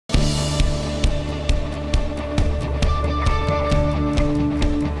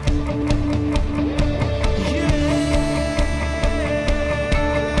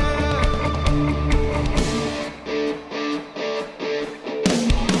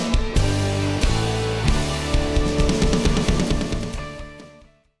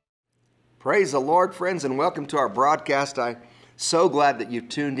Praise the Lord, friends, and welcome to our broadcast. I'm so glad that you've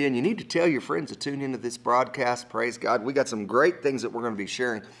tuned in. You need to tell your friends to tune into this broadcast. Praise God. We got some great things that we're going to be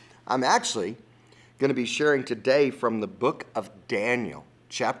sharing. I'm actually going to be sharing today from the book of Daniel,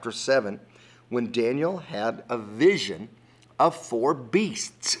 chapter 7, when Daniel had a vision of 4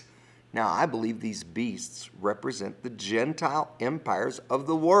 beasts. Now, I believe these beasts represent the Gentile empires of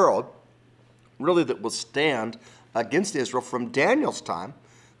the world, really, that will stand against Israel from Daniel's time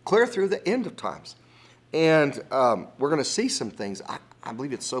clear through the end of times. And we're going to see some things. I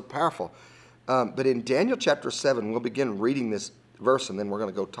believe it's so powerful. But in Daniel chapter 7, we'll begin reading this verse, and then we're going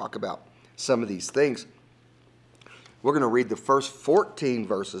to go talk about some of these things. We're going to read the first 14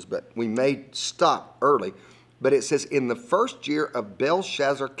 verses, but we may stop early. But it says, in the first year of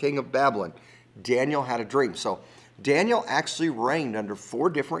Belshazzar, king of Babylon, Daniel had a dream. So Daniel actually reigned under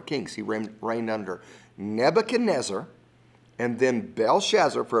 4 different kings. He reigned under Nebuchadnezzar, and then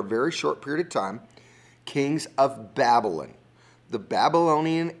Belshazzar for a very short period of time, kings of Babylon. The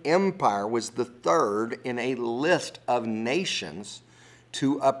Babylonian Empire was the 3rd in a list of nations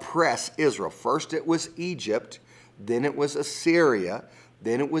to oppress Israel. First it was Egypt, then it was Assyria,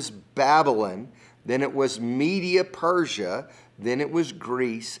 then it was Babylon, then it was Media Persia, then it was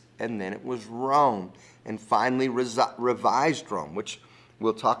Greece, and then it was Rome, and finally revised Rome, which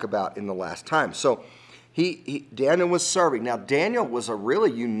we'll talk about in the last time. So Daniel was serving. Now, Daniel was a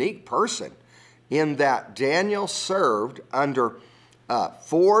really unique person in that Daniel served under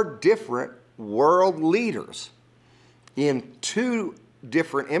 4 different world leaders in 2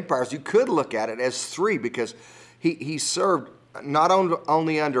 different empires. You could look at it as 3 because he served not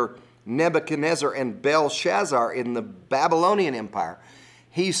only under Nebuchadnezzar and Belshazzar in the Babylonian Empire.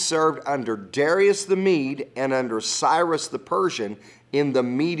 He served under Darius the Mede and under Cyrus the Persian in the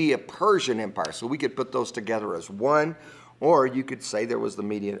Media Persian Empire. So we could put those together as one, or you could say there was the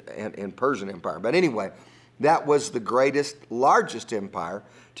Media and Persian Empire. But anyway, that was the greatest, largest empire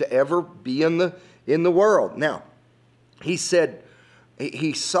to ever be in the world. Now, he said,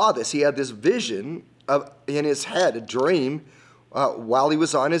 he saw this, he had this vision in his head, a dream, while he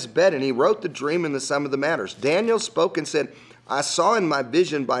was on his bed, and he wrote the dream and the sum of the matters. Daniel spoke and said, I saw in my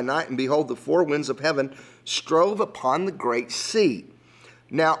vision by night, and behold, the 4 winds of heaven strove upon the great sea.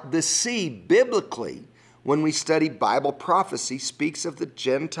 Now, the sea, biblically, when we study Bible prophecy, speaks of the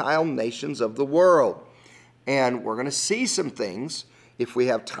Gentile nations of the world. And we're going to see some things, if we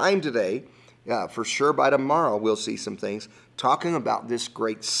have time today, for sure by tomorrow we'll see some things, talking about this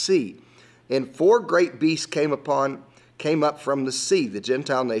great sea. And 4 great beasts came up from the sea, the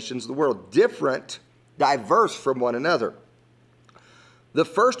Gentile nations of the world, different, diverse from one another. The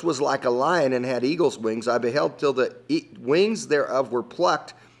first was like a lion and had eagle's wings. I beheld till the wings thereof were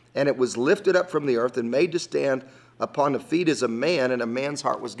plucked, and it was lifted up from the earth and made to stand upon the feet as a man, and a man's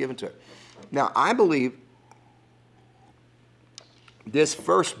heart was given to it. Now, I believe this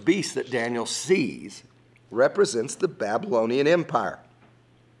first beast that Daniel sees represents the Babylonian Empire.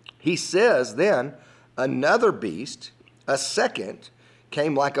 He says then, another beast, a second,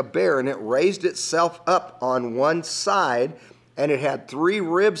 came like a bear, and it raised itself up on one side, and it had 3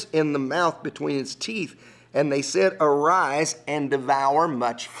 ribs in the mouth between its teeth. And they said, arise and devour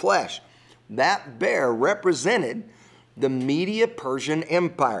much flesh. That bear represented the Media Persian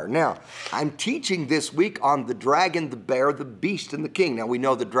Empire. Now, I'm teaching this week on the dragon, the bear, the beast, and the king. Now, we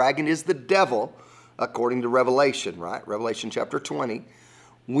know the dragon is the devil, according to Revelation, right? Revelation chapter 20.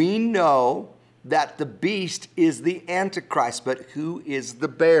 We know that the beast is the Antichrist, but who is the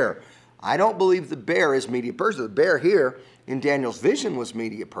bear? I don't believe the bear is Media Persia. The bear here in Daniel's vision was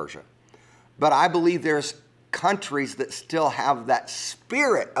Media Persia. But I believe there's countries that still have that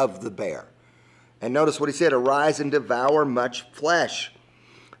spirit of the bear. And notice what he said, arise and devour much flesh.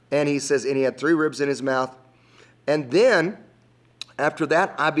 And he says, and he had 3 ribs in his mouth. And then, after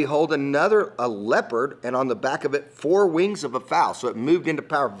that, I behold a leopard, and on the back of it 4 wings of a fowl. So it moved into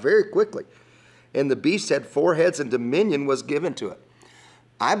power very quickly. And the beast had 4 heads, and dominion was given to it.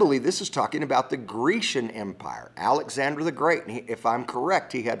 I believe this is talking about the Grecian Empire, Alexander the Great. And if I'm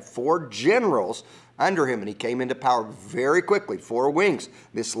correct, he had 4 generals under him, and he came into power very quickly. 4 wings.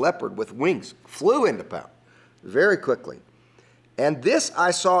 This leopard with wings flew into power very quickly. And this I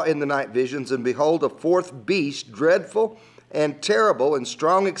saw in the night visions, and behold, a 4th beast, dreadful and terrible and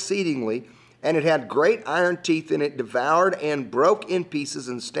strong exceedingly, and it had great iron teeth, and it devoured and broke in pieces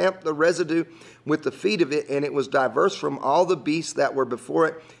and stamped the residue with the feet of it, and it was diverse from all the beasts that were before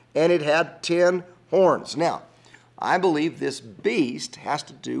it, and it had 10 horns. Now, I believe this beast has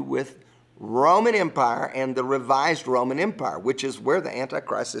to do with Roman Empire and the revised Roman Empire, which is where the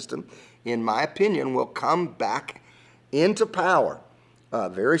Antichrist system, in my opinion, will come back into power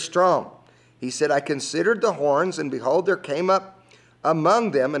very strong. He said, I considered the horns, and behold, there came up among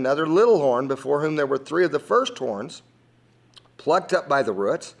them another little horn, before whom there were three of the first horns, plucked up by the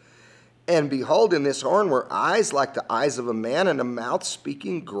roots. And behold, in this horn were eyes like the eyes of a man, and a mouth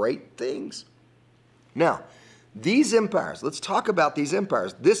speaking great things. Now, these empires, let's talk about these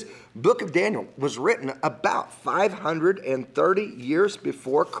empires. This book of Daniel was written about 530 years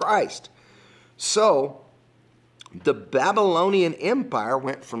before Christ. So, the Babylonian Empire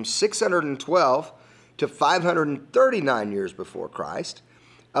went from 612 to 539 years before Christ,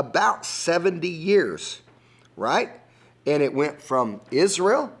 about 70 years, right? And it went from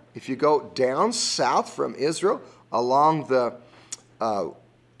Israel, if you go down south from Israel, along the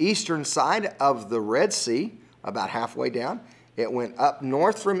eastern side of the Red Sea, about halfway down, it went up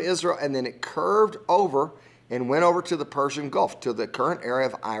north from Israel, and then it curved over and went over to the Persian Gulf, to the current area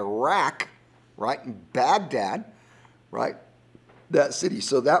of Iraq, right? Baghdad, right? That city.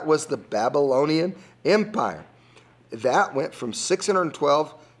 So that was the Babylonian Empire. That went from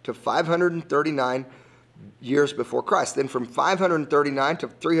 612 to 539 years before Christ. Then from 539 to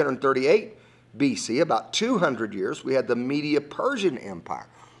 338 BC, about 200 years, we had the Media-Persian Empire.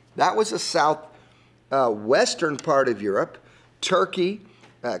 That was the southwestern part of Europe, Turkey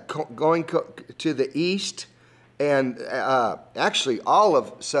going to the east, and actually all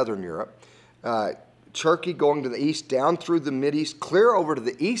of southern Europe, Turkey going to the east, down through the Mideast, clear over to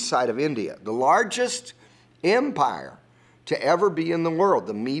the east side of India. The largest empire to ever be in the world,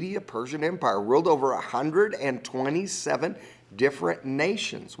 the Media-Persian Empire, ruled over 127 different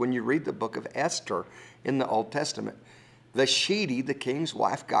nations. When you read the book of Esther in the Old Testament, Vashti, the king's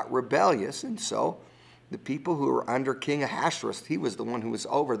wife, got rebellious, and so the people who were under King Ahasuerus, he was the one who was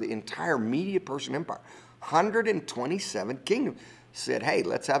over the entire Media-Persian Empire. 127 kingdoms. Said, hey,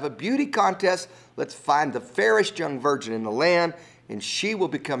 let's have a beauty contest. Let's find the fairest young virgin in the land, and she will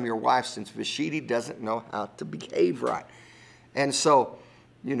become your wife, since Vashti doesn't know how to behave right. And so,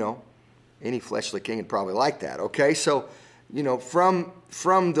 you know, any fleshly king would probably like that, okay? So, you know, from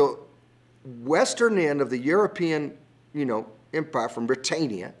the western end of the European, you know, empire, from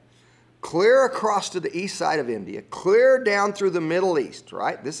Britannia, clear across to the east side of India, clear down through the Middle East,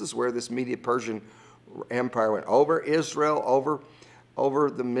 right? This is where this Media-Persian Empire went, over Israel, over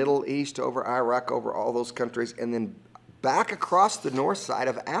the Middle East, over Iraq, over all those countries, and then back across the north side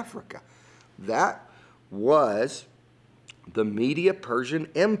of Africa. That was the Media-Persian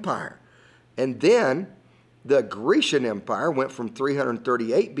Empire. And then the Grecian Empire went from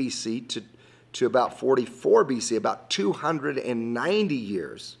 338 BC to about 44 BC, about 290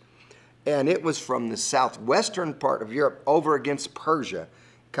 years. And it was from the southwestern part of Europe over against Persia,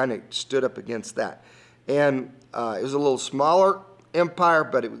 kind of stood up against that. And it was a little smaller empire,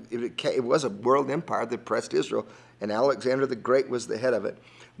 but it was a world empire that oppressed Israel, and Alexander the Great was the head of it.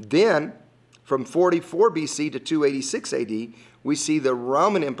 Then, from 44 BC to 286 AD, we see the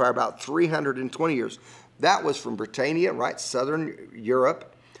Roman Empire, about 320 years. That was from Britannia, right, southern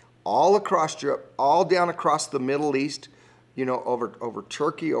Europe, all across Europe, all down across the Middle East, you know, over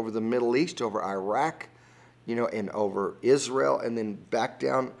Turkey, over the Middle East, over Iraq, you know, and over Israel, and then back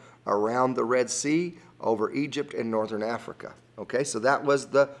down around the Red Sea, over Egypt and northern Africa. Okay, so that was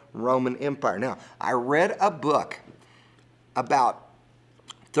the Roman Empire. Now, I read a book about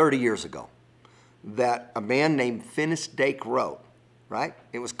 30 years ago that a man named Finis Dake wrote, right?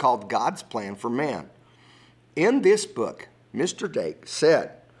 It was called God's Plan for Man. In this book, Mr. Dake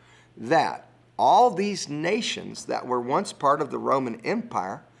said that all these nations that were once part of the Roman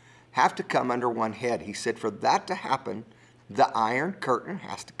Empire have to come under one head. He said for that to happen, the Iron Curtain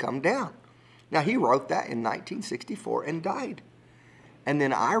has to come down. Now, he wrote that in 1964 and died. And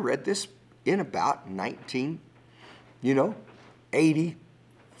then I read this in about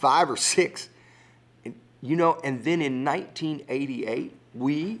 85 or 6. And, you know, and then in 1988,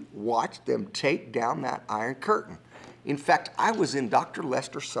 we watched them take down that Iron Curtain. In fact, I was in Dr.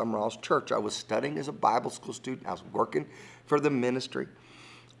 Lester Sumrall's church. I was studying as a Bible school student. I was working for the ministry.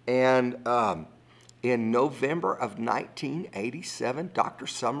 And in November of 1987, Dr.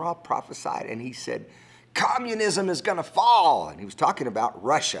 Sumrall prophesied, and he said, communism is going to fall. And he was talking about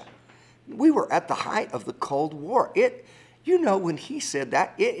Russia. We were at the height of the Cold War. You know, when he said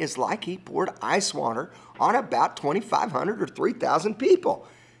that, it is like he poured ice water on about 2,500 or 3,000 people.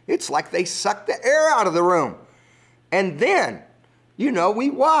 It's like they sucked the air out of the room. And then, you know, we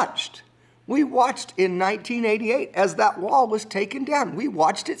watched. We watched in 1988 as that wall was taken down. We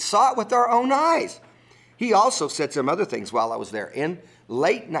watched it, saw it with our own eyes. He also said some other things while I was there. In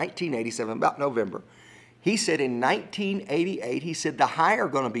late 1987, about November, He said in 1988, he said the high are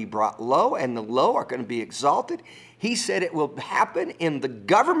going to be brought low and the low are going to be exalted. He said it will happen in the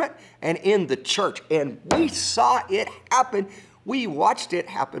government and in the church. And we saw it happen. We watched it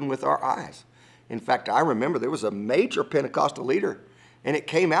happen with our eyes. In fact, I remember there was a major Pentecostal leader, and it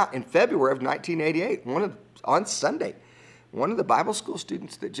came out in February of 1988, on Sunday. One of the Bible school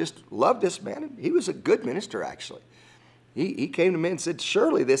students that just loved this man, he was a good minister actually. He came to me and said,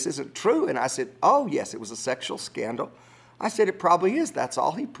 surely this isn't true. And I said, oh, yes, it was a sexual scandal. I said, it probably is. That's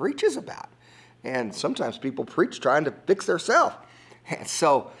all he preaches about. And sometimes people preach trying to fix themselves. And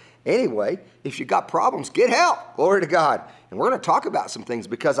so anyway, if you got problems, get help. Glory to God. And we're going to talk about some things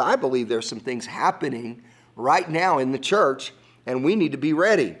because I believe there's some things happening right now in the church, and we need to be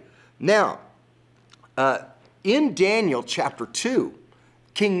ready. Now, in Daniel chapter 2,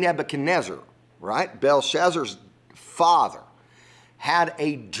 King Nebuchadnezzar, right, Belshazzar's father, had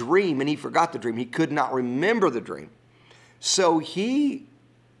a dream, and he forgot the dream. He could not remember the dream. So he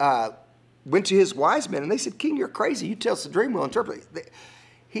went to his wise men, and they said, King, you're crazy. You tell us the dream, we'll interpret it.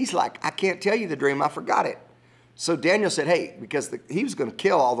 He's like, I can't tell you the dream. I forgot it. So Daniel said, hey, because he was going to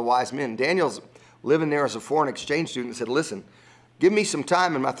kill all the wise men. Daniel's living there as a foreign exchange student and said, listen, give me some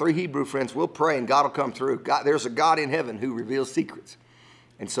time and my 3 Hebrew friends, we'll pray and God will come through. God, there's a God in heaven who reveals secrets.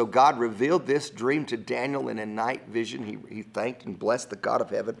 And so God revealed this dream to Daniel in a night vision. He thanked and blessed the God of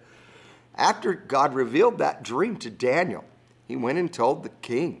heaven. After God revealed that dream to Daniel, he went and told the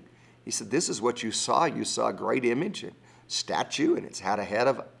king. He said, this is what you saw. You saw a great image, a statue, and it's had a head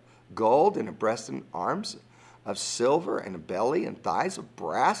of gold and a breast and arms of silver and a belly and thighs of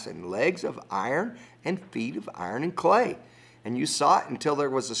brass and legs of iron and feet of iron and clay. And you saw it until there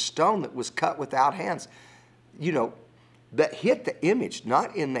was a stone that was cut without hands. You know, that hit the image,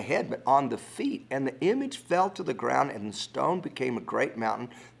 not in the head, but on the feet. And the image fell to the ground, and the stone became a great mountain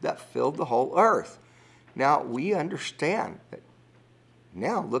that filled the whole earth. Now, we understand that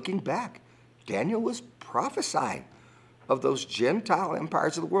now, looking back, Daniel was prophesying of those Gentile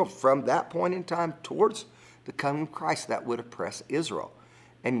empires of the world from that point in time towards the coming of Christ that would oppress Israel.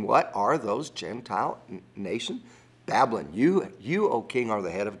 And what are those Gentile nations? Babylon, you, O king, are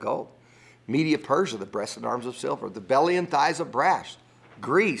the head of gold. Media, Persia, the breast and arms of silver, the belly and thighs of brass.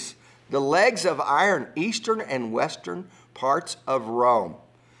 Greece, the legs of iron, eastern and western parts of Rome.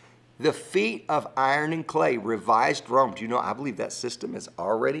 The feet of iron and clay, revised Rome. Do you know, I believe that system is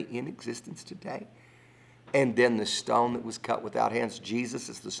already in existence today. And then the stone that was cut without hands, Jesus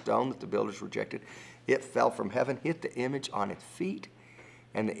is the stone that the builders rejected. It fell from heaven, hit the image on its feet,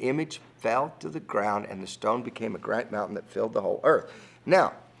 and the image fell to the ground, and the stone became a great mountain that filled the whole earth.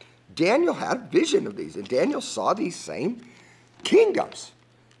 Now, Daniel had a vision of these, and Daniel saw these same kingdoms.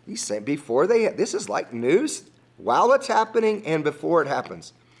 These same, before they, this is like news while it's happening and before it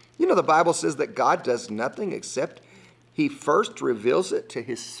happens. You know, the Bible says that God does nothing except he first reveals it to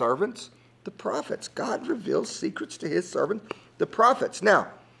his servants, the prophets. God reveals secrets to his servants, the prophets. Now,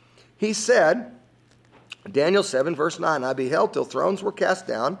 he said, Daniel 7, verse 9, I beheld till thrones were cast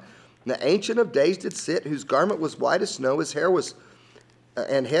down, and the Ancient of Days did sit, whose garment was white as snow, his hair was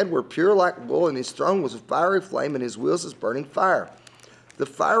and head were pure like wool, and his throne was a fiery flame, and his wheels as burning fire. The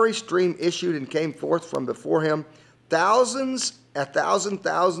fiery stream issued and came forth from before him. Thousands,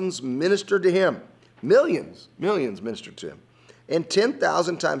 thousands ministered to him. Millions ministered to him. And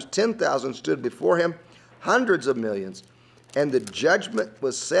 10,000 times 10,000 stood before him, hundreds of millions. And the judgment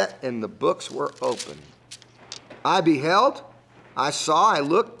was set, and the books were opened. I beheld, I saw, I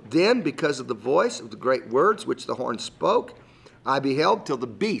looked then because of the voice of the great words which the horn spoke. I beheld till the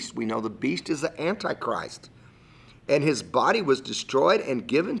beast, we know the beast is the Antichrist, and his body was destroyed and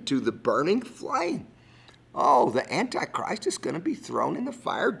given to the burning flame. Oh, the Antichrist is going to be thrown in the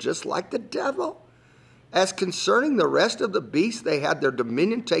fire just like the devil. As concerning the rest of the beasts, they had their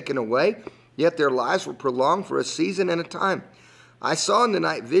dominion taken away, yet their lives were prolonged for a season and a time. I saw in the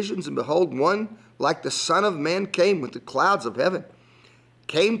night visions, and behold, one like the Son of Man came with the clouds of heaven,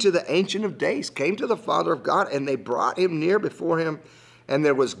 came to the Ancient of Days, came to the Father of God, and they brought him near before him. And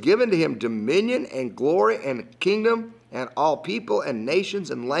there was given to him dominion and glory and a kingdom, and all people and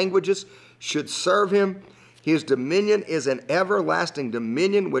nations and languages should serve him. His dominion is an everlasting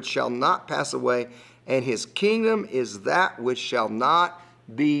dominion which shall not pass away, and his kingdom is that which shall not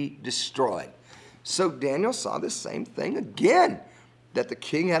be destroyed. So Daniel saw the same thing again, that the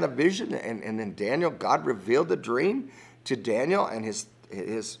king had a vision, and then Daniel, God revealed the dream to Daniel and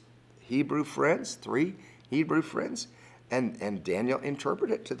his Hebrew friends, 3 Hebrew friends, and Daniel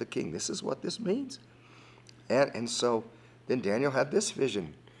interpreted it to the king. This is what this means. And so then Daniel had this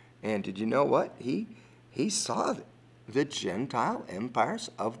vision. And did you know what? He saw the Gentile empires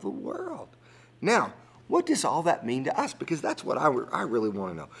of the world. Now, What does all that mean to us? Because that's what I really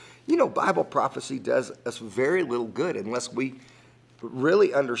want to know. You know, Bible prophecy does us very little good unless we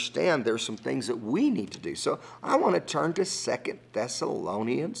really understand there's some things that we need to do. So I want to turn to 2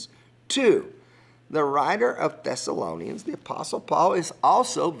 Thessalonians 2. The writer of Thessalonians, the Apostle Paul, is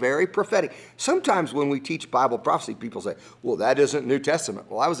also very prophetic. Sometimes when we teach Bible prophecy, people say, well, that isn't New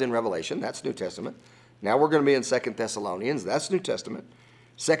Testament. Well, I was in Revelation. That's New Testament. Now we're going to be in 2 Thessalonians. That's New Testament.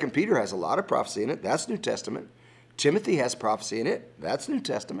 2 Peter has a lot of prophecy in it. That's New Testament. Timothy has prophecy in it. That's New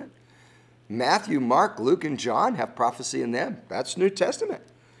Testament. Matthew, Mark, Luke, and John have prophecy in them. That's New Testament.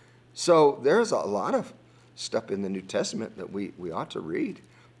 So there's a lot of stuff in the New Testament that we ought to read.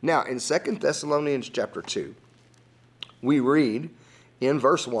 Now, in 2 Thessalonians chapter 2, we read in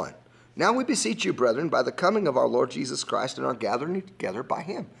verse 1, now we beseech you, brethren, by the coming of our Lord Jesus Christ and our gathering together by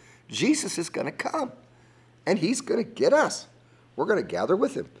him. Jesus is going to come, and he's going to get us. We're going to gather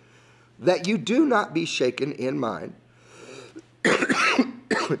with him. That you do not be shaken in mind,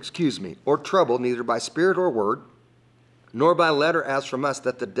 excuse me, or troubled, neither by spirit or word, nor by letter as from us,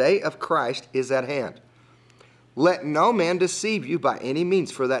 that the day of Christ is at hand. Let no man deceive you by any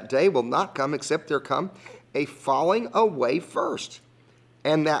means, for that day will not come except there come a falling away first.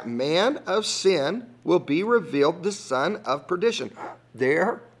 And that man of sin will be revealed, the son of perdition.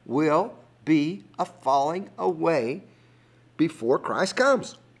 There will be a falling away before Christ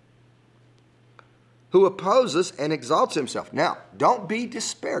comes, who opposes and exalts himself. Now, don't be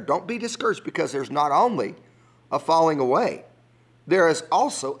despaired. Don't be discouraged, because there's not only a falling away, there is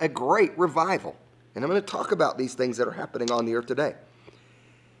also a great revival. And I'm going to talk about these things that are happening on the earth today.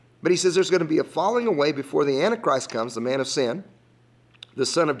 But he says there's going to be a falling away before the Antichrist comes, the man of sin, the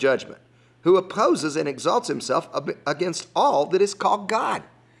son of judgment, who opposes and exalts himself against all that is called God.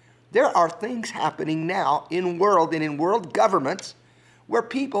 There are things happening now in world and in world governments where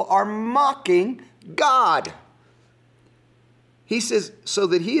people are mocking God. He says, so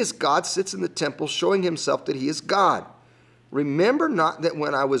that he is God, sits in the temple, showing himself that he is God. Remember not that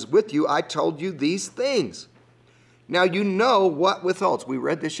when I was with you, I told you these things. Now you know what withholds. We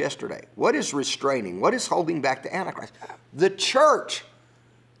read this yesterday. What is restraining? What is holding back the Antichrist? The church.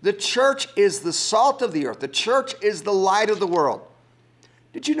 The church is the salt of the earth. The church is the light of the world.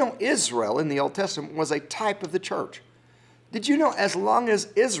 Did you know Israel in the Old Testament was a type of the church? Did you know as long as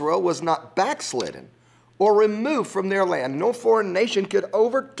Israel was not backslidden or removed from their land, no foreign nation could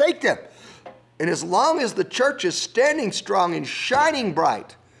overtake them? And as long as the church is standing strong and shining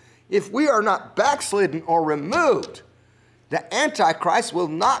bright, if we are not backslidden or removed, the Antichrist will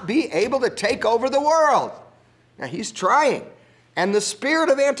not be able to take over the world. Now, he's trying. And the spirit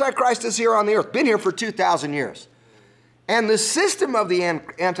of Antichrist is here on the earth, been here for 2,000 years. And the system of the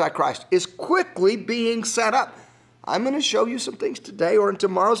Antichrist is quickly being set up. I'm going to show you some things today or in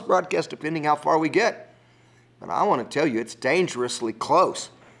tomorrow's broadcast, depending how far we get. But I want to tell you, it's dangerously close.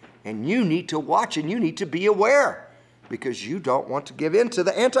 And you need to watch and you need to be aware, because you don't want to give in to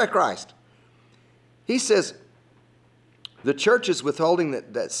the Antichrist. He says the church is withholding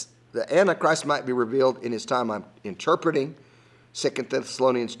that the Antichrist might be revealed in his time. I'm interpreting 2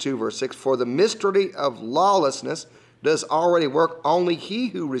 Thessalonians 2 verse 6. For the mystery of lawlessness does already work. Only he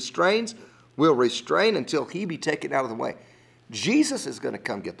who restrains will restrain until he be taken out of the way. Jesus is going to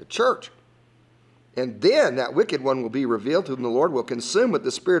come get the church. And then that wicked one will be revealed, whom the Lord will consume with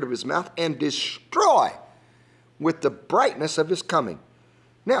the spirit of his mouth and destroy with the brightness of his coming.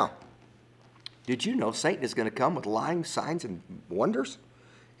 Now, did you know Satan is going to come with lying signs and wonders?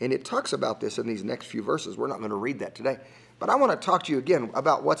 And it talks about this in these next few verses. We're not going to read that today. But I want to talk to you again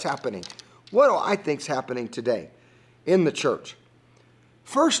about what's happening. What do I think is happening today in the church?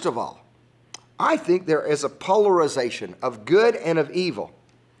 First of all, I think there is a polarization of good and of evil.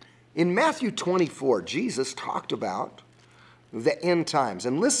 In Matthew 24, Jesus talked about the end times.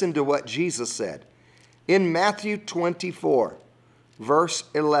 And listen to what Jesus said. In Matthew 24, verse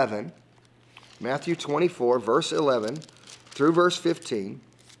 11, Matthew 24, verse 11 through verse 15,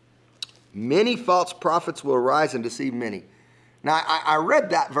 many false prophets will arise and deceive many. Now, I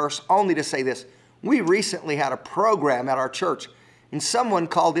read that verse only to say this. We recently had a program at our church, and someone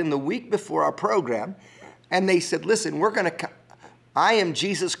called in the week before our program, and they said, listen, I am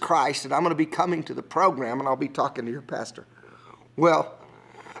Jesus Christ, and I'm going to be coming to the program, and I'll be talking to your pastor. Well,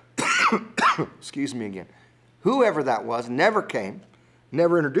 excuse me again. Whoever that was never came,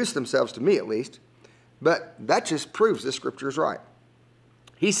 never introduced themselves to me at least, but that just proves this scripture is right.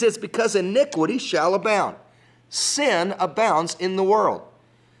 He says, because iniquity shall abound. Sin abounds in the world.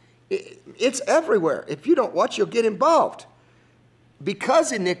 It's everywhere. If you don't watch, you'll get involved.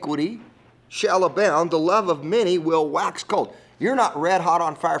 Because iniquity shall abound, the love of many will wax cold. You're not red hot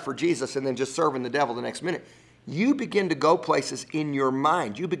on fire for Jesus and then just serving the devil the next minute. You begin to go places in your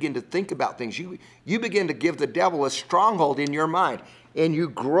mind. You begin to think about things. You begin to give the devil a stronghold in your mind. And you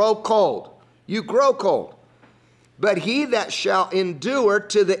grow cold. You grow cold. But he that shall endure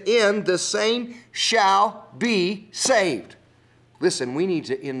to the end, the same shall be saved. Listen, we need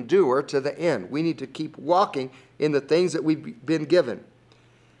to endure to the end. We need to keep walking in the things that we've been given.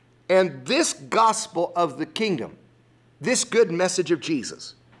 And this gospel of the kingdom, this good message of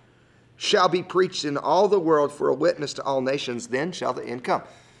Jesus, shall be preached in all the world for a witness to all nations, then shall the end come.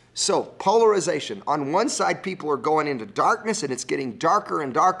 So, polarization. On one side, people are going into darkness, and it's getting darker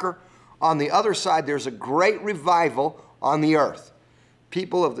and darker. On the other side, there's a great revival on the earth.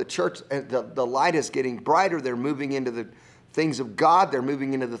 People of the church, the light is getting brighter. They're moving into the things of God. They're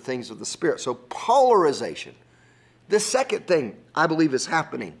moving into the things of the Spirit. So, polarization. The second thing I believe is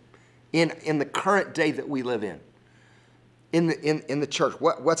happening in the current day that we live in the church.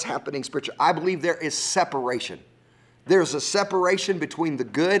 What's happening spiritually? I believe there is separation. There's a separation between the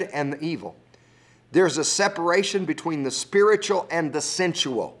good and the evil. There's a separation between the spiritual and the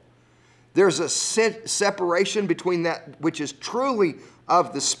sensual. There's a separation between that which is truly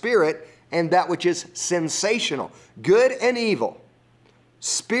of the Spirit and that which is sensational. Good and evil.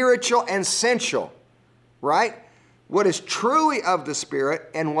 Spiritual and sensual. Right? What is truly of the Spirit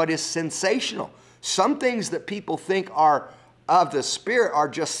and what is sensational. Some things that people think are of the Spirit are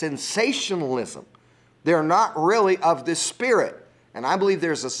just sensationalism. They're not really of the Spirit. And I believe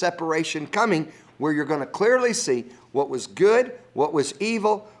there's a separation coming where you're going to clearly see what was good, what was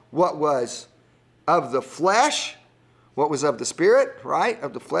evil, what was of the flesh, what was of the Spirit, right?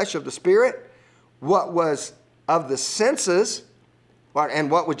 Of the flesh, of the Spirit, what was of the senses,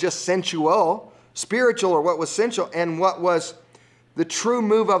 and what was just sensual, spiritual, or what was sensual, and what was the true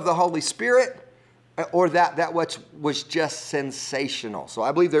move of the Holy Spirit, or that which was just sensational. So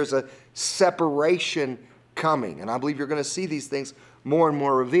I believe there's a separation coming, and I believe you're going to see these things more and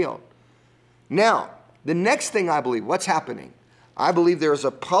more revealed. Now, the next thing I believe, what's happening? I believe there's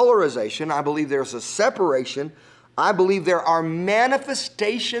a polarization. I believe there's a separation. I believe there are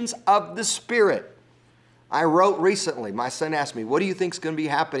manifestations of the Spirit. I wrote recently, my son asked me, what do you think is going to be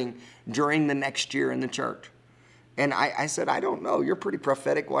happening during the next year in the church? And I said, I don't know. You're pretty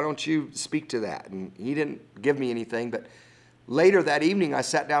prophetic. Why don't you speak to that? And he didn't give me anything. But later that evening, I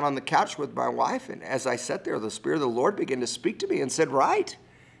sat down on the couch with my wife. And as I sat there, the Spirit of the Lord began to speak to me and said, write.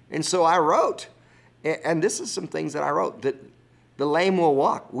 And so I wrote. And this is some things that I wrote. That the lame will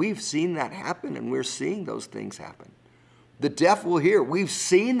walk. We've seen that happen, and we're seeing those things happen. The deaf will hear. We've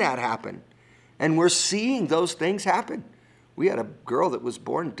seen that happen, and we're seeing those things happen. We had a girl that was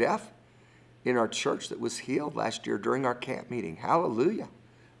born deaf in our church that was healed last year during our camp meeting. Hallelujah.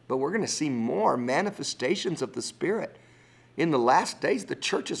 But we're going to see more manifestations of the Spirit. In the last days, the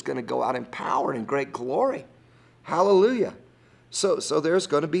church is going to go out in power and in great glory. Hallelujah. So there's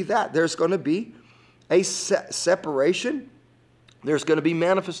going to be that. There's going to be a separation. There's going to be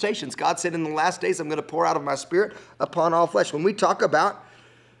manifestations. God said in the last days, I'm going to pour out of my Spirit upon all flesh. When we talk about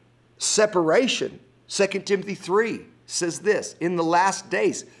separation, 2 Timothy 3 says this, in the last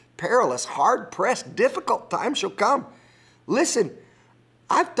days, perilous, hard-pressed, difficult times shall come. Listen,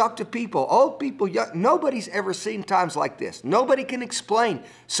 I've talked to people, old people, young, nobody's ever seen times like this. Nobody can explain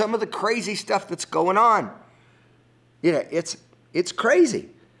some of the crazy stuff that's going on. It's crazy.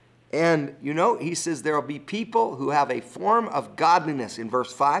 And, he says there will be people who have a form of godliness in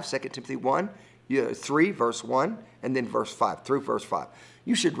verse 5, 2 Timothy 1, 3, verse 1, and then verse 5, through verse 5.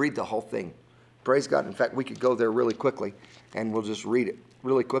 You should read the whole thing. Praise God. In fact, we could go there really quickly, and we'll just read it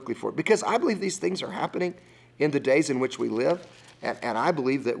really quickly for it. Because I believe these things are happening in the days in which we live, and I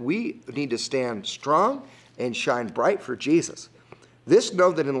believe that we need to stand strong and shine bright for Jesus. This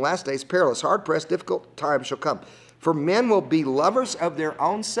know that in the last days, perilous, hard-pressed, difficult times shall come. For men will be lovers of their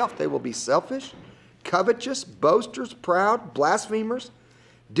own self. They will be selfish, covetous, boasters, proud, blasphemers,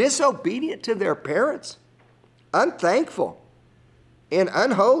 disobedient to their parents, unthankful, and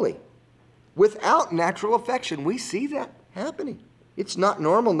unholy, without natural affection. We see that happening. It's not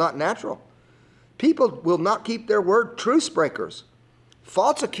normal, not natural. People will not keep their word, truce breakers,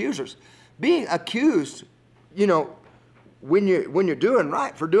 false accusers. Being accused, when you're doing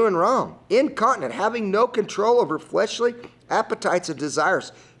right for doing wrong. Incontinent, having no control over fleshly appetites and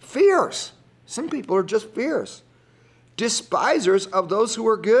desires. Fierce. Some people are just fierce. Despisers of those who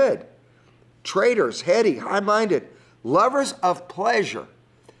are good. Traitors, heady, high-minded. Lovers of pleasure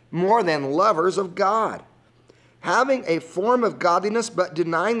more than lovers of God. Having a form of godliness but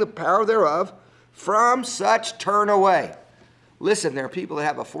denying the power thereof, from such turn away. Listen, there are people that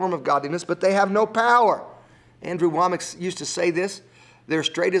have a form of godliness but they have no power. Andrew Womack used to say this, they're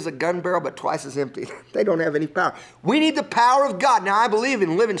straight as a gun barrel, but twice as empty. They don't have any power. We need the power of God. Now, I believe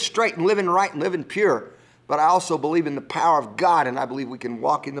in living straight and living right and living pure, but I also believe in the power of God, and I believe we can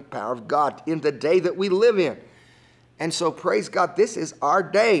walk in the power of God in the day that we live in. And so, praise God, this is our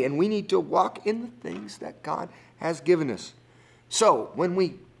day, and we need to walk in the things that God has given us. So, when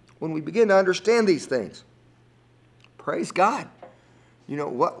we begin to understand these things, praise God, you know,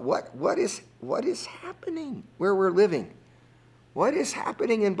 what is happening where we're living? What is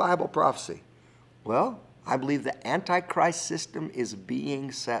happening in Bible prophecy? Well, I believe the Antichrist system is being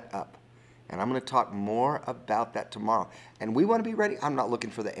set up. And I'm going to talk more about that tomorrow. And we want to be ready. I'm not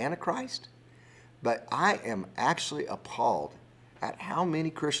looking for the Antichrist, but I am actually appalled at how many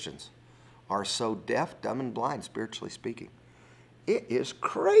Christians are so deaf, dumb, and blind, spiritually speaking. It is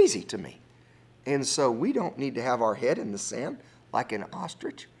crazy to me. And so we don't need to have our head in the sand like an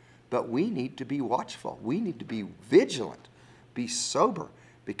ostrich, but we need to be watchful. We need to be vigilant. Be sober,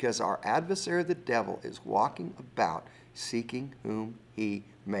 because our adversary, the devil, is walking about seeking whom he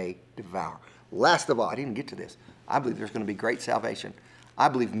may devour. Last of all, I didn't get to this. I believe there's going to be great salvation. I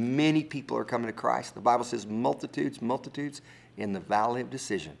believe many people are coming to Christ. The Bible says multitudes, multitudes in the valley of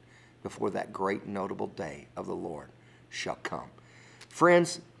decision before that great notable day of the Lord shall come.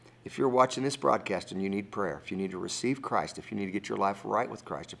 Friends, if you're watching this broadcast and you need prayer, if you need to receive Christ, if you need to get your life right with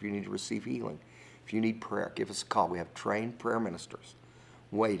Christ, if you need to receive healing, if you need prayer, give us a call. We have trained prayer ministers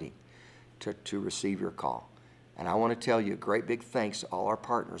waiting to receive your call. And I want to tell you a great big thanks to all our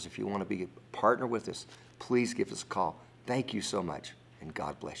partners. If you want to be a partner with us, please give us a call. Thank you so much, and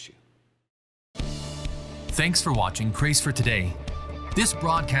God bless you. Thanks for watching Grace for Today. This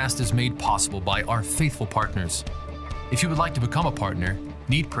broadcast is made possible by our faithful partners. If you would like to become a partner,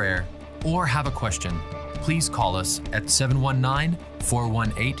 need prayer, or have a question, please call us at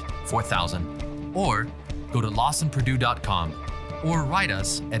 719-418-4000. Or go to lawsonperdue.com or write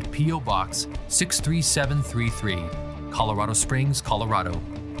us at P.O. Box 63733, Colorado Springs, Colorado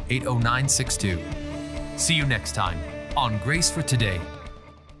 80962. See you next time on Grace for Today.